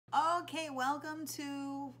Okay, welcome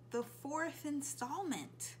to the fourth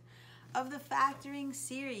installment of the factoring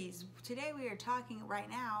series. Today we are talking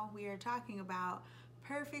about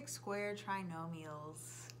perfect square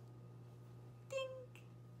trinomials.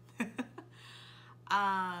 Ding!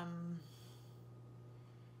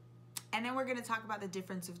 And then we're going to talk about the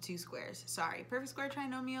difference of two squares. Sorry, perfect square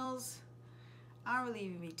trinomials. I don't really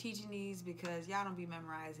even be teaching these because y'all don't be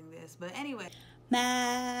memorizing this. But anyway.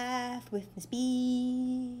 Math with Miss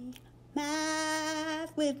B.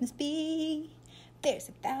 Math with Miss B. There's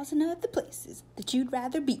 1,000 other places that you'd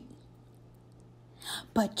rather be,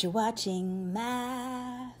 but you're watching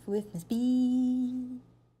Math with Miss B.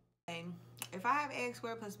 If I have ax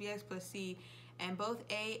squared plus bx plus c, and both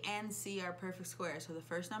a and c are perfect squares, so the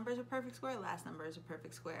first number is a perfect square, the last number is a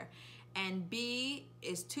perfect square, and b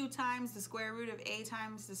is 2 times the square root of a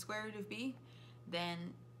times the square root of b,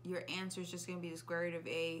 then your answer is just going to be the square root of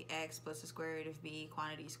ax plus the square root of b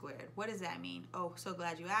quantity squared. What does that mean? Oh, so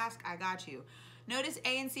glad you asked. I got you. Notice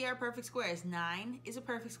a and c are perfect squares. 9 is a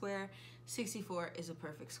perfect square. 64 is a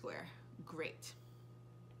perfect square. Great.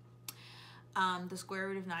 The square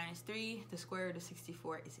root of 9 is 3. The square root of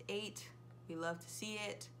 64 is 8. We love to see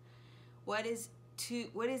it. What is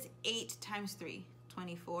 8 times 3?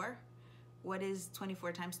 24. What is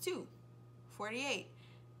 24 times 2? 48.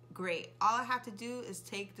 Great. All I have to do is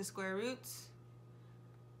take the square roots.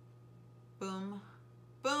 Boom,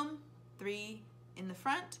 boom. 3 in the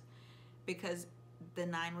front because the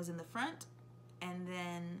 9 was in the front. And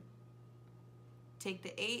then take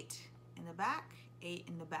the 8 in the back, 8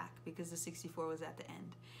 in the back because the 64 was at the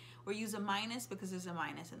end. Or use a minus because there's a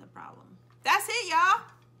minus in the problem. That's it, y'all.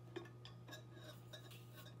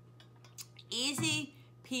 Easy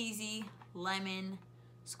peasy lemon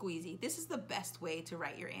squeezy. This is the best way to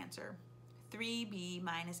write your answer. 3b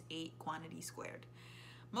minus 8 quantity squared.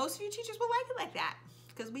 Most of you teachers will like it like that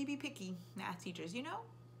because we be picky math teachers, you know?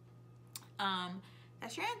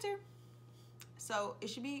 That's your answer. So it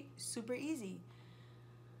should be super easy.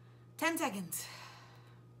 10 seconds.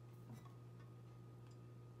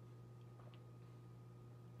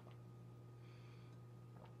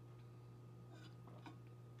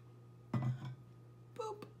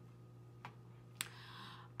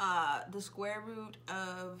 The square root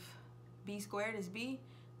of b squared is b.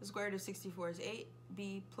 The square root of 64 is 8.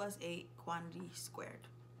 b plus 8 quantity squared.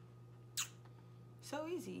 So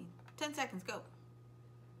easy. 10 seconds, go.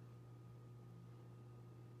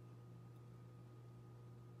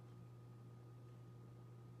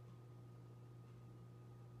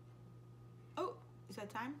 Oh, is that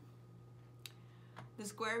time? The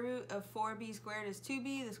square root of 4b squared is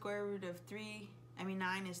 2b. The square root of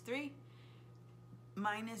 9 is 3.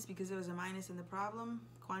 Minus, because there was a minus in the problem,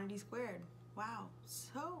 quantity squared. Wow,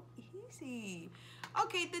 so easy.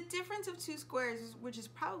 Okay, the difference of two squares, which is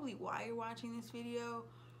probably why you're watching this video.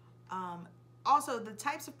 Also, the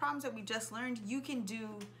types of problems that we just learned, you can do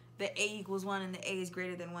the a equals 1 and the a is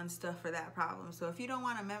greater than 1 stuff for that problem. So if you don't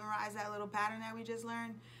want to memorize that little pattern that we just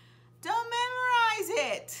learned, don't memorize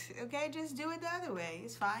it. Okay, just do it the other way.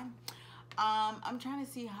 It's fine. I'm trying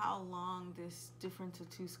to see how long this difference of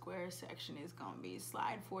two squares section is going to be.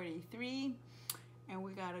 Slide 43, and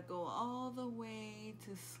we got to go all the way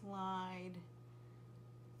to slide,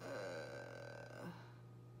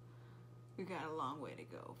 we got a long way to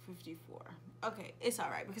go, 54. Okay, it's all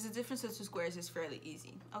right because the difference of two squares is fairly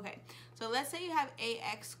easy. Okay, so let's say you have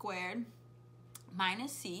ax squared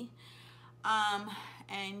minus c,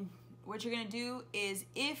 and what you're going to do is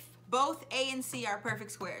if both a and c are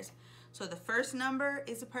perfect squares, so the first number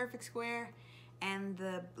is a perfect square and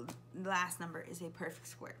the last number is a perfect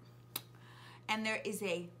square. And there is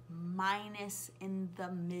a minus in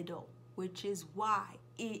the middle, which is why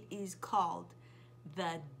it is called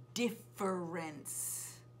the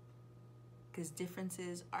difference, because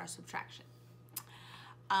differences are subtraction.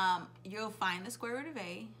 You'll find the square root of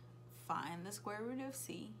a, find the square root of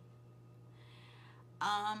c,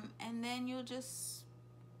 and then you'll just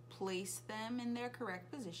place them in their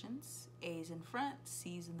correct positions. A's in front,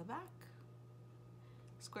 C's in the back.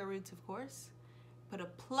 Square roots, of course. Put a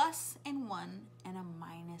plus in one and a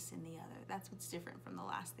minus in the other. That's what's different from the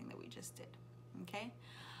last thing that we just did. Okay?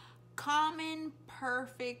 Common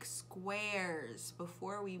perfect squares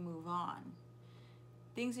before we move on.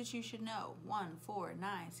 Things that you should know. 1, 4,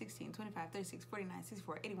 9, 16, 25, 36, 49,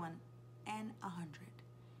 64, 81, and 100.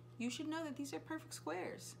 You should know that these are perfect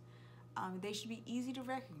squares. They should be easy to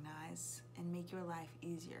recognize and make your life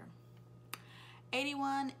easier.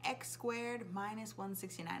 81 x squared minus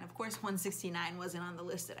 169. Of course, 169 wasn't on the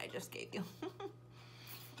list that I just gave you.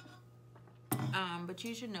 But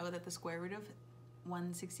you should know that the square root of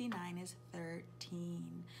 169 is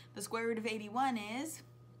 13. The square root of 81 is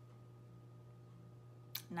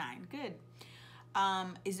 9. Good.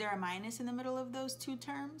 Is there a minus in the middle of those two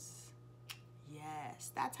terms?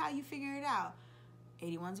 Yes, that's how you figure it out.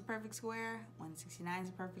 81 is a perfect square, 169 is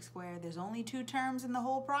a perfect square. There's only two terms in the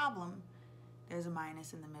whole problem. There's a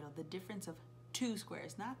minus in the middle. The difference of two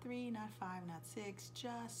squares, not 3, not 5, not 6,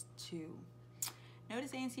 just 2.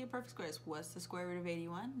 Notice A and C are perfect squares. What's the square root of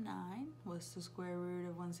 81? 9. What's the square root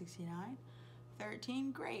of 169?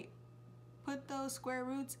 13. Great. Put those square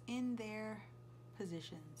roots in their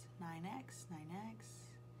positions. 9x, 9x,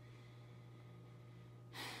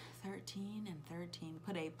 13 and 13.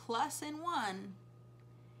 Put a plus in one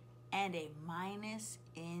and a minus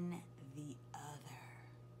in the other.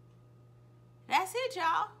 That's it,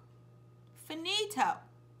 y'all. Finito.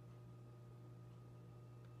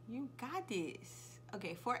 You got this.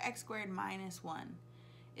 Okay, 4x squared minus 1.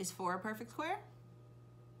 Is 4 a perfect square?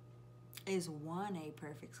 Is 1 a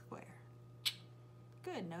perfect square?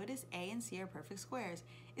 Good. Notice A and C are perfect squares.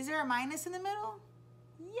 Is there a minus in the middle?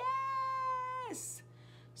 Yes!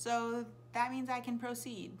 So that means I can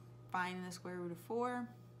proceed. Find the square root of 4.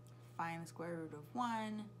 Find the square root of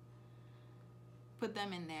 1. Put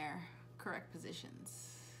them in their correct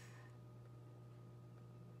positions.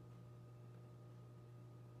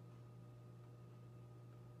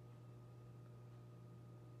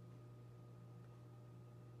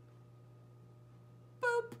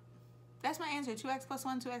 Boop. That's my answer. 2x plus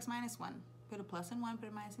 1, 2x minus 1. Put a plus in one, put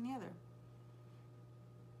a minus in the other.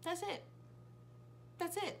 That's it.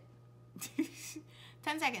 That's it.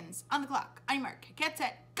 10 seconds on the clock. On your mark. Get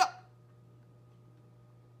set. Go.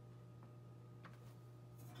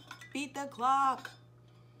 Beat the clock.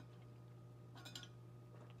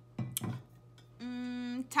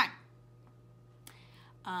 Time.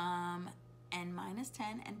 N minus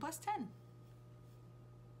 10, n plus 10.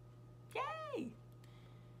 Yay.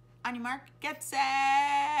 On your mark. Get set.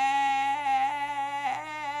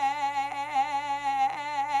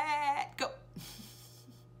 Go.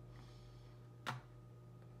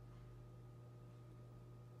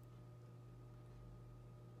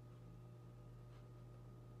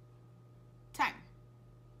 Time.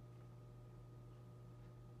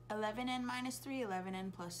 11n minus 3,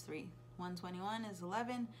 11n plus 3. 121 is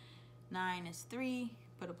 11, 9 is 3.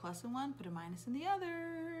 Put a plus in one, put a minus in the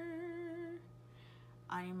other.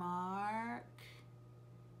 On your mark,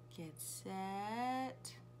 get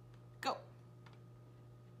set, go.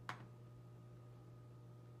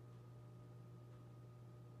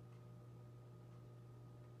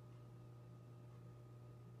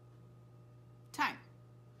 Time.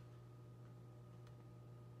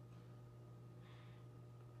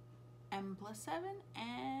 M plus 7,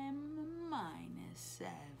 M minus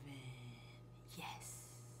 7. Yes.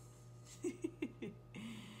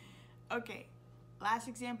 Okay, last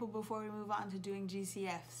example before we move on to doing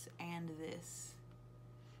GCFs and this.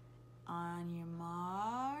 On your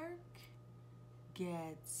mark,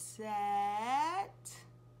 get set,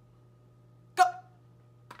 go.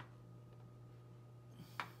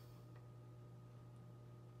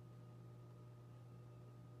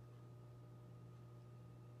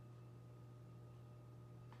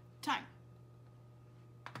 Time.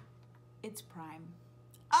 It's prime.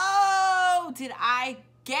 Oh, did I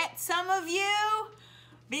get some of you?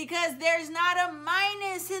 Because there's not a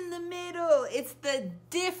minus in the middle. It's the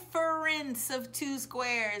difference of two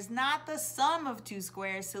squares, not the sum of two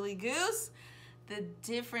squares, silly goose. The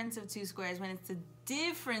difference of two squares. When it's the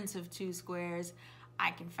difference of two squares,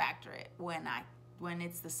 I can factor it. When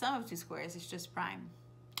it's the sum of two squares, it's just prime.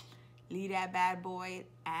 Leave that bad boy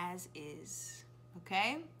as is.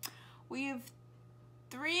 Okay? We have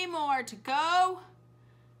 3 more to go.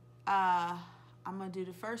 I'm going to do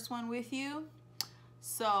the first one with you.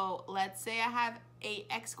 So let's say I have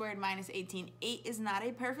 8x squared minus 18. 8 is not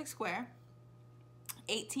a perfect square.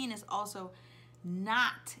 18 is also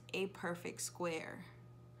not a perfect square.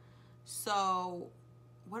 So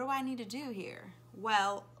what do I need to do here?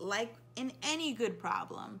 Well, like in any good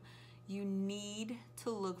problem, you need to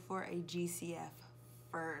look for a GCF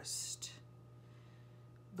first.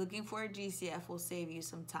 Looking for a GCF will save you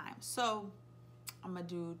some time. So I'm going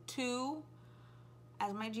to do 2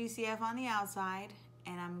 as my GCF on the outside,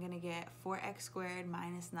 and I'm going to get 4x squared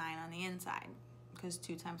minus 9 on the inside, because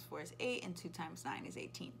 2 times 4 is 8 and 2 times 9 is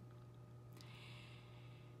 18.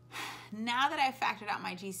 Now that I've factored out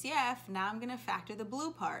my GCF, now I'm going to factor the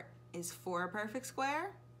blue part. Is 4 a perfect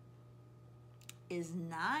square? Is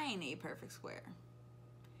 9 a perfect square?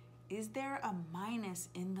 Is there a minus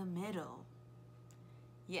in the middle?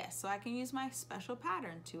 Yes, so I can use my special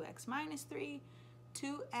pattern, 2x minus 3,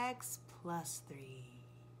 2x plus 3.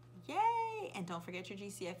 Yay! And don't forget your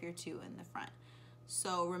GCF, your 2 in the front.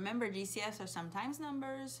 So remember, GCFs are sometimes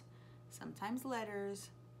numbers, sometimes letters,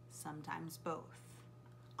 sometimes both.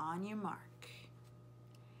 On your mark.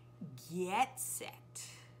 Get set.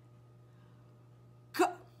 Go!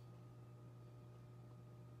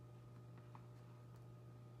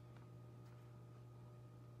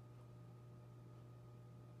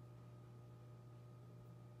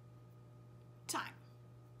 Time.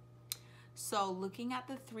 So looking at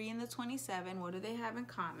the 3 and the 27, what do they have in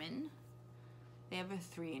common? They have a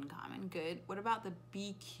 3 in common. Good. What about the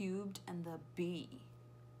b cubed and the b?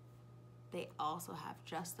 They also have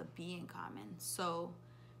just the b in common. So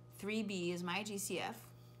 3b is my GCF.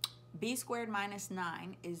 B squared minus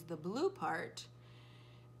 9 is the blue part.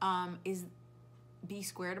 Is b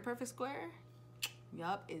squared a perfect square?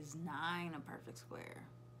 Yup. Is 9 a perfect square?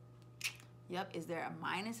 Yup. Is there a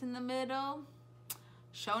minus in the middle?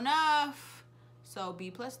 Sure enough. So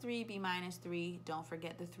b plus 3, b minus 3. Don't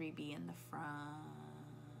forget the 3b in the front.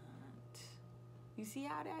 You see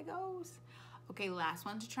how that goes? Okay, last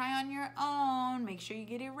one to try on your own. Make sure you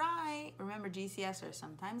get it right. Remember, GCFs are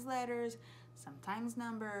sometimes letters, sometimes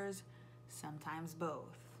numbers, sometimes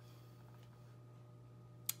both.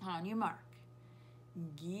 On your mark.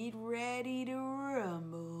 Get ready to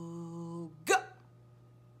rumble. Go!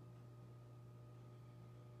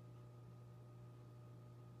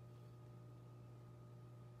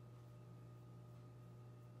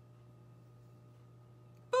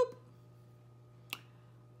 Boop.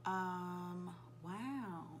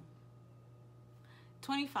 Wow.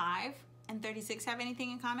 25 and 36 have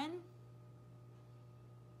anything in common?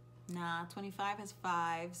 Nah, 25 has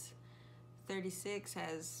 5s. 36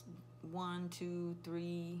 has 1, 2,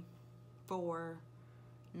 3, 4.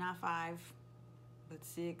 Not 5, but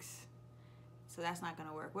 6. So that's not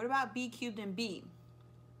gonna work. What about b cubed and b?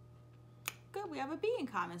 Good, we have a b in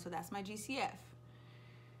common, so that's my GCF.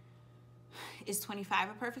 Is 25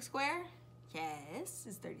 a perfect square? Yes.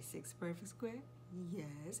 Is 36 a perfect square?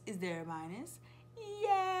 Yes. Is there a minus?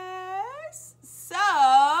 Yes. So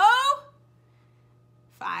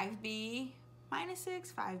 5b minus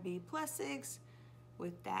 6, 5b plus 6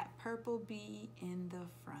 with that purple b in the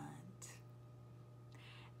front.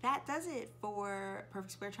 That does it for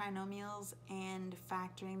perfect square trinomials and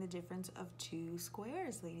factoring the difference of 2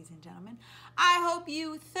 squares, ladies and gentlemen. I hope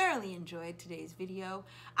you thoroughly enjoyed today's video.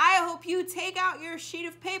 I hope you take out your sheet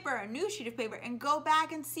of paper, a new sheet of paper, and go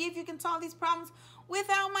back and see if you can solve these problems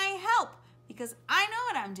without my help, because I know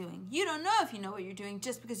what I'm doing. You don't know if you know what you're doing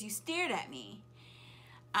just because you stared at me.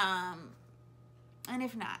 And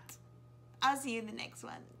if not, I'll see you in the next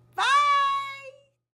one. Bye!